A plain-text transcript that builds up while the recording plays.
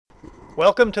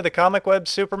Welcome to the Comic Web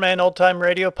Superman Old Time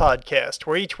Radio podcast,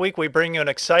 where each week we bring you an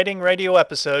exciting radio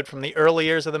episode from the early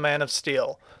years of the Man of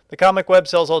Steel. The Comic Web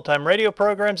sells old-time radio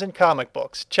programs and comic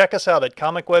books. Check us out at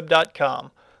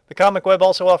comicweb.com. The Comic Web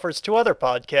also offers two other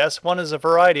podcasts. One is a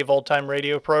variety of old-time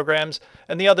radio programs,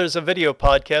 and the other is a video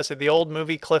podcast of the old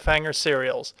movie cliffhanger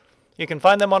serials. You can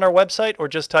find them on our website or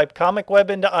just type Comic Web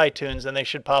into iTunes and they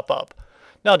should pop up.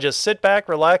 Now just sit back,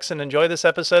 relax, and enjoy this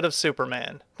episode of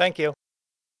Superman. Thank you.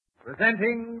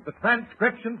 Presenting the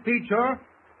transcription feature,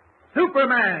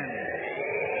 Superman.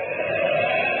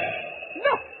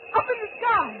 Look! Up in the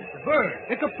sky! It's a bird.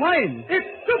 It's a plane. It's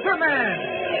Superman.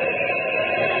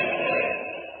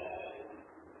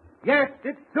 Yes,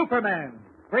 it's Superman,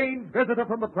 strange visitor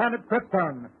from the planet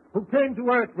Krypton, who came to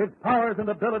Earth with powers and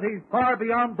abilities far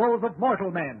beyond those of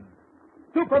mortal men.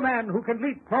 Superman, who can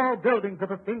leap tall buildings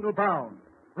at a single bound,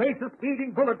 race a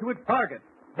speeding bullet to its target,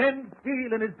 bend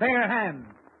steel in his bare hands,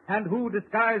 and who,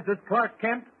 disguised as Clark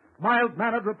Kent,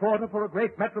 mild-mannered reporter for a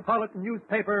great metropolitan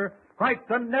newspaper, fights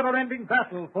a never-ending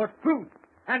battle for truth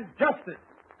and justice.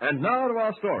 And now to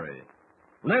our story.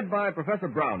 Led by Professor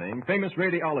Browning, famous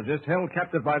radiologist held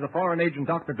captive by the foreign agent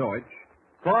Dr. Deutsch,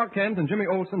 Clark Kent and Jimmy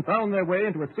Olsen found their way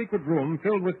into a secret room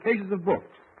filled with cases of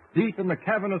books, deep in the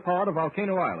cavernous heart of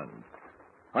Volcano Island.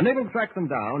 Unable to track them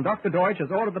down, Dr. Deutsch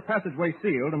has ordered the passageway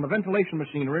sealed and the ventilation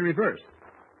machinery reversed.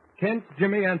 Kent,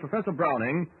 Jimmy, and Professor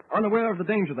Browning, unaware of the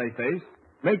danger they face,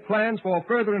 make plans for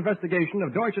further investigation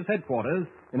of Deutsch's headquarters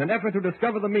in an effort to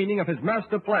discover the meaning of his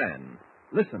master plan.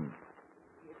 Listen.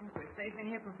 You think we're safe in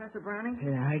here, Professor Browning?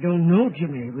 I don't know,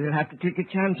 Jimmy. We'll have to take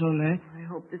a chance on that. I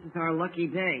hope this is our lucky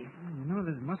day. You know,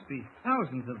 there must be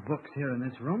thousands of books here in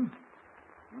this room.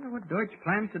 I wonder what Deutsch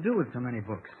plans to do with so many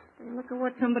books. Hey, look at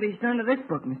what somebody's done to this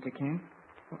book, Mr. Kent.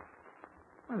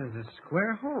 Well, there's a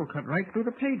square hole cut right through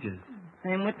the pages.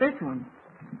 Same with this one.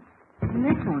 And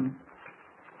this one.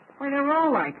 Why, they're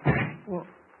all like that. Well,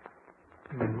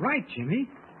 you're right, Jimmy.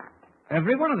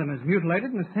 Every one of them is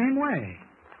mutilated in the same way.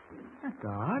 That's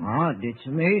odd. Odd. It's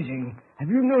amazing. Have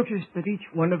you noticed that each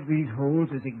one of these holes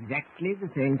is exactly the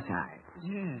same size?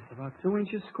 Yes, about 2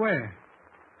 inches square.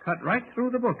 Cut right through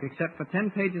the book, except for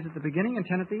 10 pages at the beginning and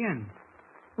 10 at the end.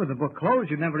 With the book closed,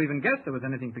 you'd never even guess there was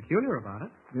anything peculiar about it.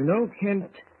 You know, Kent,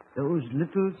 those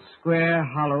little square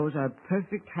hollows are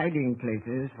perfect hiding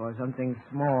places for something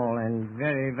small and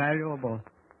very valuable.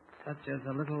 Such as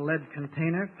a little lead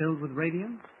container filled with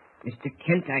radium? Mr.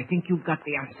 Kent, I think you've got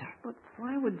the answer. But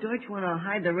why would Deutsch want to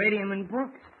hide the radium in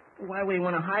books? Why would he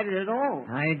want to hide it at all?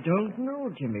 I don't know,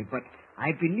 Jimmy, but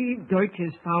I believe Deutsch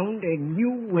has found a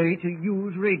new way to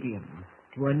use radium,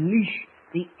 to unleash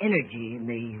the energy in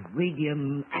the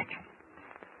radium atom.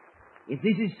 If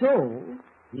this is so,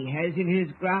 he has in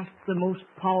his grasp the most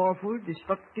powerful,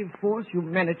 destructive force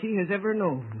humanity has ever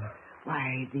known.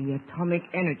 Why, the atomic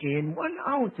energy in 1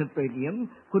 ounce of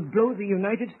radium could blow the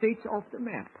United States off the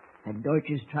map, and Deutsch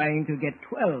is trying to get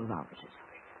 12 ounces of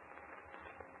it.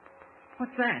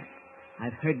 What's that?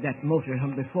 I've heard that motor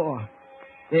hum before.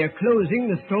 They're closing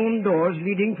the stone doors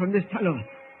leading from this tunnel.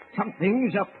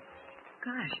 Something's up.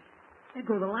 Gosh, there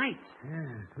go the lights.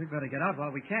 Yes, we'd better get out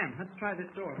while we can. Let's try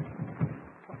this door.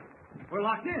 We're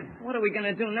locked in. What are we going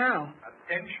to do now?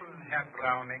 Attention, Herr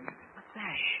Browning. What's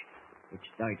that? It's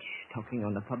Deutsch talking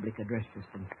on the public address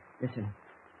system. Listen.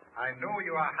 I know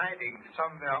you are hiding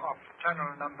somewhere off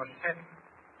tunnel number 7.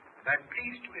 And I'm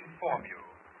pleased to inform you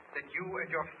that you and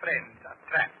your friends are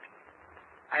trapped.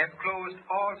 I have closed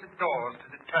all the doors to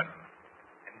the tunnel,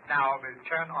 and now will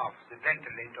turn off the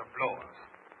ventilator blowers.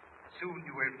 Soon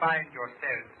you will find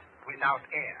yourselves without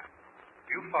air.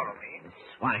 Do you follow me?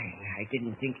 Swine. I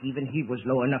didn't think even he was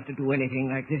low enough to do anything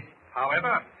like this.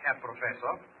 However, Herr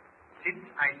Professor, since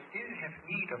I still have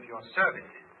need of your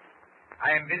services,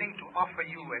 I am willing to offer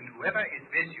you and whoever is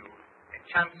with you a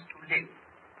chance to live.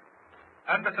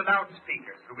 Under the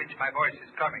loudspeakers through which my voice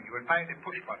is coming, you will find a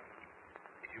push button.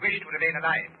 If you wish to remain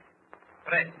alive,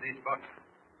 press this button.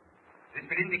 This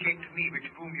will indicate to me which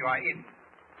room you are in.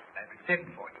 I will send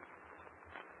for you.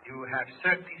 You have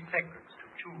 30 seconds to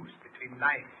choose between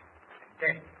life and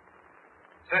death.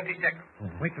 30 seconds.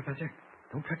 Wait, Professor.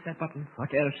 Don't touch that button. What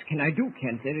else can I do,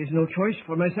 Kent? There is no choice.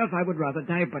 For myself, I would rather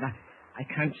die, but I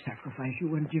can't sacrifice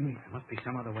you and Jimmy. There must be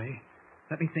some other way.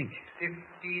 Let me think.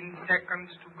 15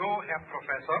 seconds to go, Herr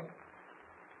Professor.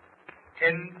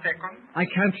 10 seconds. I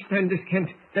can't stand this, Kent.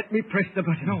 Let me press the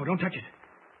button. No, don't touch it.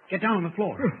 Get down on the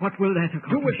floor. What will that Do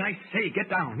accomplish? as I say.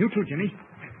 Get down. You too, Jimmy.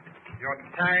 Your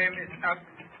time is up.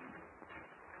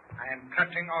 I am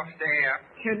cutting off the air.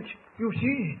 Kent, you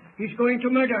see? He's going to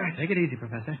murder us. Take it easy,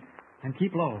 Professor. And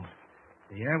keep low.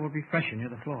 The air will be fresher near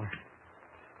the floor.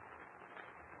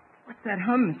 What's that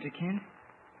hum, Mr. Kent?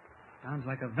 Sounds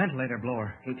like a ventilator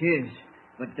blower. It is,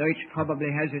 but Deutsch probably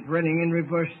has it running in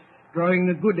reverse, drawing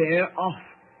the good air off.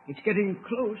 It's getting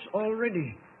close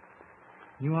already.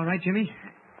 You all right, Jimmy?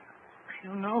 I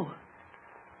don't know.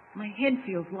 My head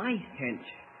feels light. Kent,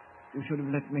 you should have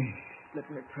let me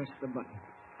press the button.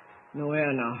 No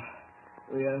air now.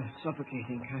 We are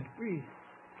suffocating. Can't breathe.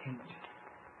 Kent.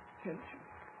 He's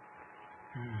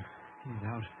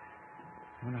out.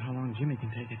 I wonder how long Jimmy can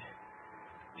take it.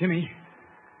 Jimmy.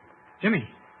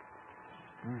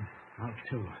 Out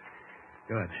too.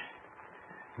 Good.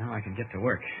 Now I can get to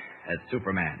work. As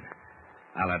Superman.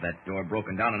 I'll have that door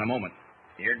broken down in a moment.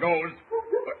 Here goes.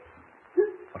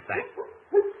 What's that?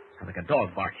 Sounds like a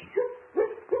dog barking.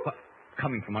 What?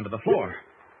 Coming from under the floor.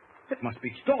 It must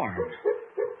be Storm.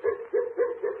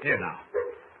 Here now.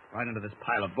 Right under this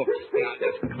pile of books. I'll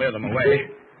just clear them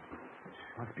away.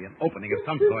 Must be an opening of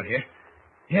some sort here.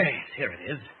 Yes, here it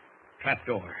is. Trap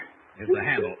door. Here's the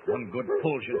handle. One good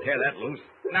pull should tear that loose.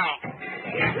 Now.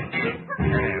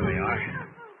 There we are.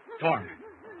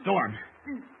 Storm.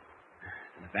 An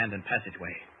abandoned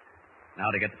passageway. Now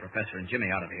to get the professor and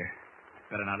Jimmy out of here.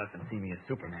 Better not let them see me as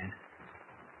Superman.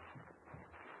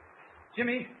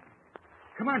 Jimmy!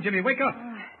 Come on, Jimmy, wake up!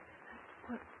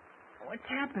 What's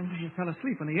happened? You fell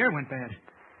asleep when the air went bad.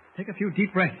 Take a few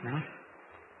deep breaths now.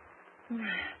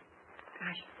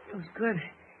 Gosh, it was good.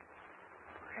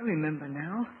 I remember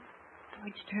now.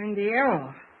 Deutsch turned the air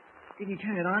off. Did he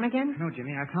turn it on again? No,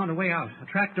 Jimmy, I found a way out. A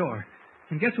trap door.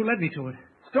 And guess who led me to it?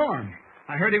 Storm.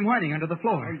 I heard him whining under the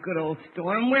floor. Oh, good old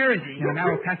Storm. Where is he? In a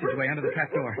narrow passageway under the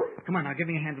trap door. Come on, now, give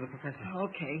me a hand to the professor.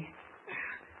 Okay.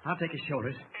 I'll take his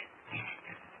shoulders.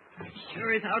 It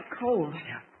sure is out cold.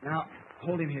 Now,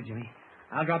 hold him here, Jimmy.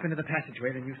 I'll drop into the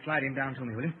passageway, then you slide him down to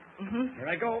me, will you? Mm-hmm. Here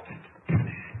I go.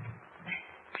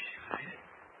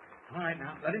 All right,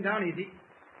 now, let him down easy.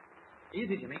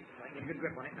 Easy, Jimmy. So I can get a good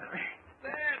grip on it. There.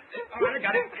 All right, I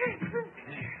got it.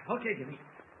 Okay, Jimmy.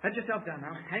 Let yourself down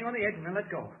now. Hang on the edge and then let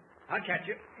go. I'll catch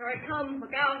you. Here I come.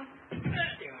 Look out. There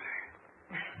you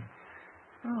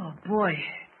are. Oh, boy.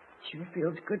 Sure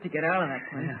feels good to get out of that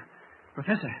place. Yeah.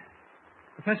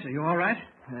 Professor, you all right?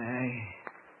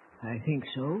 I think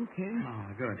so, Kent.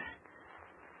 Oh, good.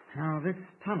 Now, this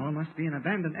tunnel must be an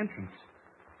abandoned entrance.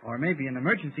 Or maybe an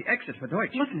emergency exit for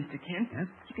Deutsch. Look, Mr. Kent. Yes?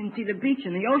 You can see the beach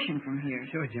and the ocean from here.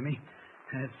 Sure, Jimmy.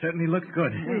 It certainly looks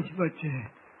good. Yes, but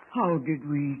how did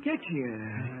we get here?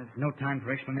 There's no time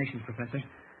for explanations, Professor.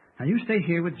 Now, you stay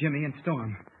here with Jimmy and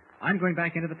Storm. I'm going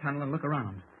back into the tunnel and look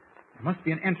around. There must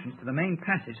be an entrance to the main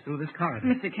passage through this corridor.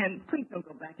 Mr. Kent, please don't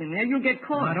go back in there. You'll get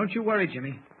caught. Now, don't you worry,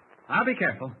 Jimmy. I'll be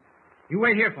careful. You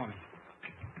wait here for me.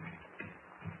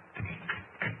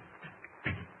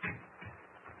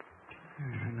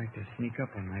 I'd like to sneak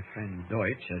up on my friend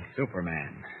Deutsch as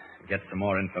Superman. Get some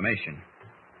more information.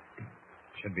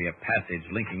 Should be a passage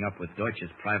linking up with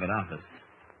Deutsch's private office.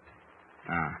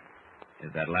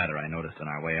 Here's that ladder I noticed on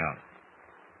our way out.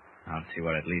 I'll see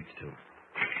where it leads to.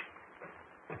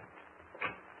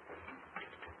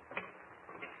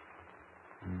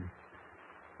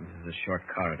 This is a short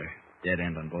corridor. Dead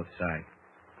end on both sides.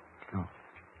 Oh.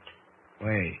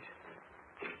 Wait.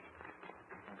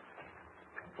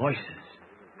 Voices.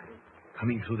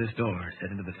 Coming through this door,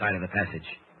 set into the side of the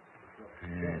passage.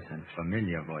 Yes, and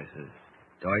familiar voices.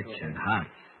 Deutsch and Hans.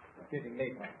 Getting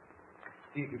later.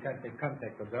 See if you can make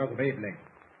contact. Observe the wavelength.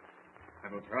 I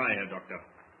will try, Herr Doctor.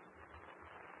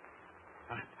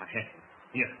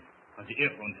 Here, on the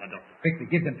earphones, Herr Doctor. Quickly,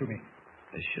 give them to me.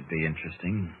 This should be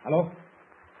interesting. Hello?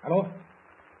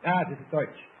 Yeah, this is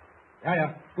Deutsch.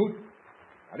 Yeah. Good.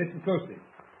 Now listen closely.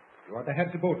 You are to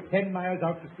have the boat 10 miles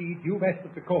out to sea, due west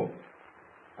of the cove.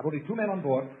 I've only 2 men on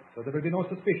board, so there will be no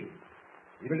suspicion.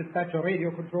 We will dispatch a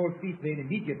radio-controlled seaplane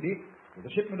immediately with a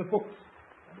shipment of books.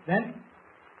 Understand?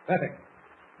 Perfect.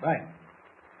 Right.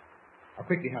 Now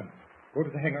quickly, Hans. Go to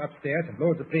the hangar upstairs and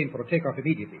load the plane for a takeoff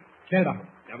immediately. Schnell machen.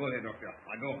 Jawohl, Herr Doktor.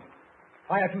 I go.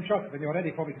 Fire 2 shots when you're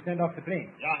ready for me to send off the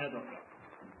plane. Ja, Herr Doktor.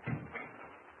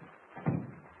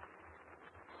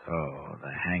 So,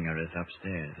 the hangar is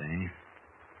upstairs, eh?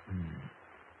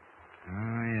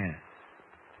 Oh, yes.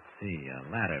 See, a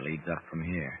ladder leads up from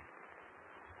here.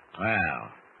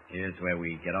 Well, here's where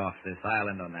we get off this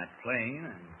island on that plane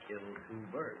and kill 2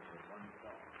 birds with 1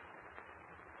 stone.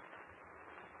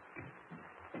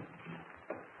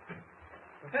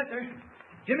 Professor!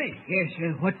 Jimmy! Yes,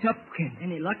 what's up, Kent?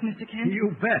 Any luck, Mr. Kent?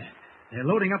 You bet. They're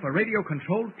loading up a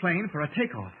radio-controlled plane for a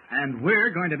takeoff, and we're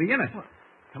going to be in it.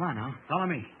 Come on now, follow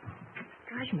me.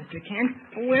 Gosh, Mr. Kent,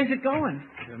 where's it going?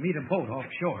 We'll meet a boat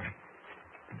offshore.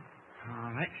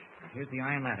 All right, here's the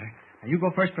iron ladder. Now, you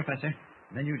go first, Professor,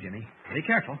 and then you, Jimmy. Be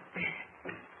careful.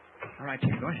 All right,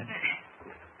 Jimmy, go ahead.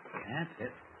 That's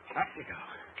it. Up you go.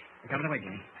 Look out of the way,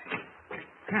 Jimmy.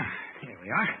 Now, here we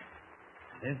are.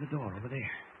 There's the door over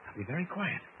there. Now, be very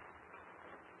quiet.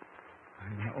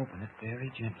 I'm going to open it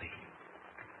very gently.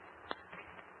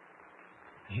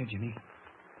 Here, Jimmy.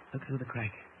 Look through the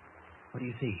crack. What do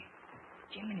you see?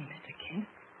 Jiminy, Mr. Kent.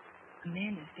 A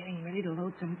man is getting ready to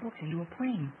load some books into a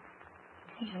plane.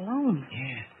 He's alone.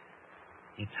 Yes.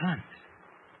 It's Hans.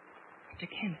 Mr.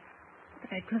 Kent, look at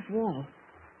that cliff wall.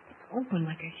 It's open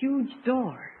like a huge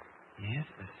door. Yes,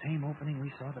 the same opening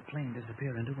we saw the plane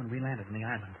disappear into when we landed on the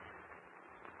island.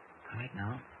 All right,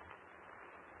 now.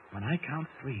 When I count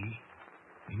 3,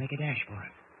 we make a dash for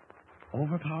it.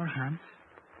 Overpower Hans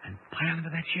and pile into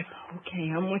that ship. Okay,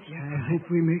 I'm with you. I hope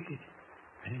we make it.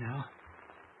 Ready now?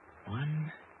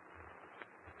 1,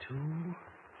 2,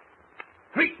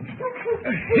 3.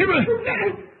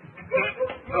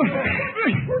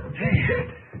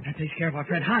 That takes care of our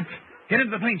friend Hans. Get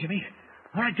into the plane, Jimmy.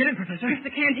 All right, get in, Professor. Mr.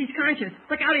 Kent, he's conscious.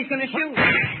 Look out, he's going to shoot.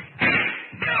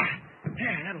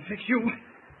 There, that'll fix you.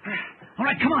 All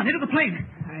right, come on, into the plane.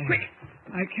 Quick.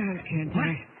 I can't, Kent. What?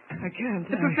 I can't.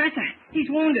 The professor, he's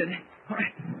wounded. All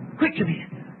right, quick, Jimmy.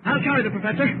 I'll carry the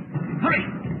professor. Hurry.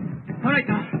 All right,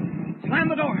 now. Slam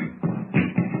the door.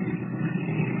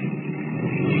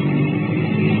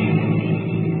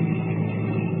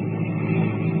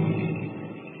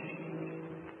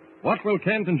 What will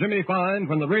Kent and Jimmy find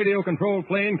when the radio-controlled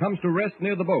plane comes to rest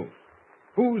near the boat?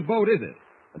 Whose boat is it?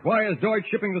 And why is Deutsch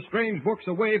shipping the strange books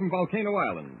away from Volcano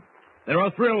Island? There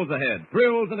are thrills ahead,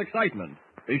 thrills and excitement.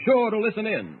 Be sure to listen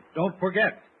in. Don't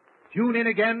forget, tune in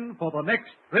again for the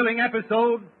next thrilling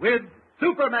episode with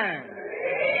Superman.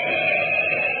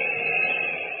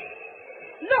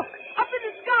 Look, up in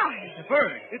the sky. It's a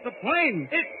bird. It's a plane.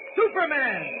 It's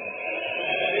Superman.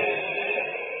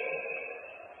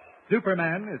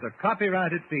 Superman is a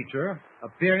copyrighted feature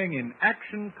appearing in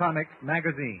Action Comics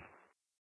magazine.